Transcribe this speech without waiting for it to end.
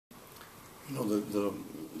You know,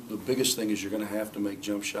 the biggest thing is you're going to have to make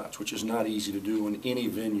jump shots, which is not easy to do in any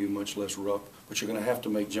venue, much less rough. But you're going to have to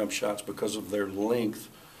make jump shots because of their length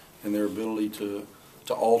and their ability to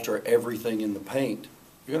alter everything in the paint.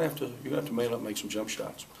 You're going to have to man up, make some jump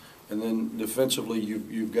shots, and then defensively,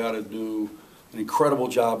 you've got to do an incredible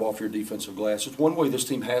job off your defensive glass. It's one way this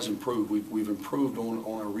team has improved. We've improved on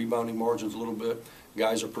our rebounding margins a little bit.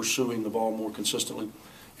 Guys are pursuing the ball more consistently.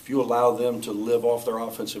 If you allow them to live off their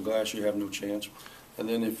offensive glass, you have no chance. And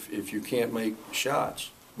then if you can't make shots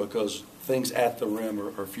because things at the rim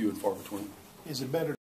are few and far between. Is it better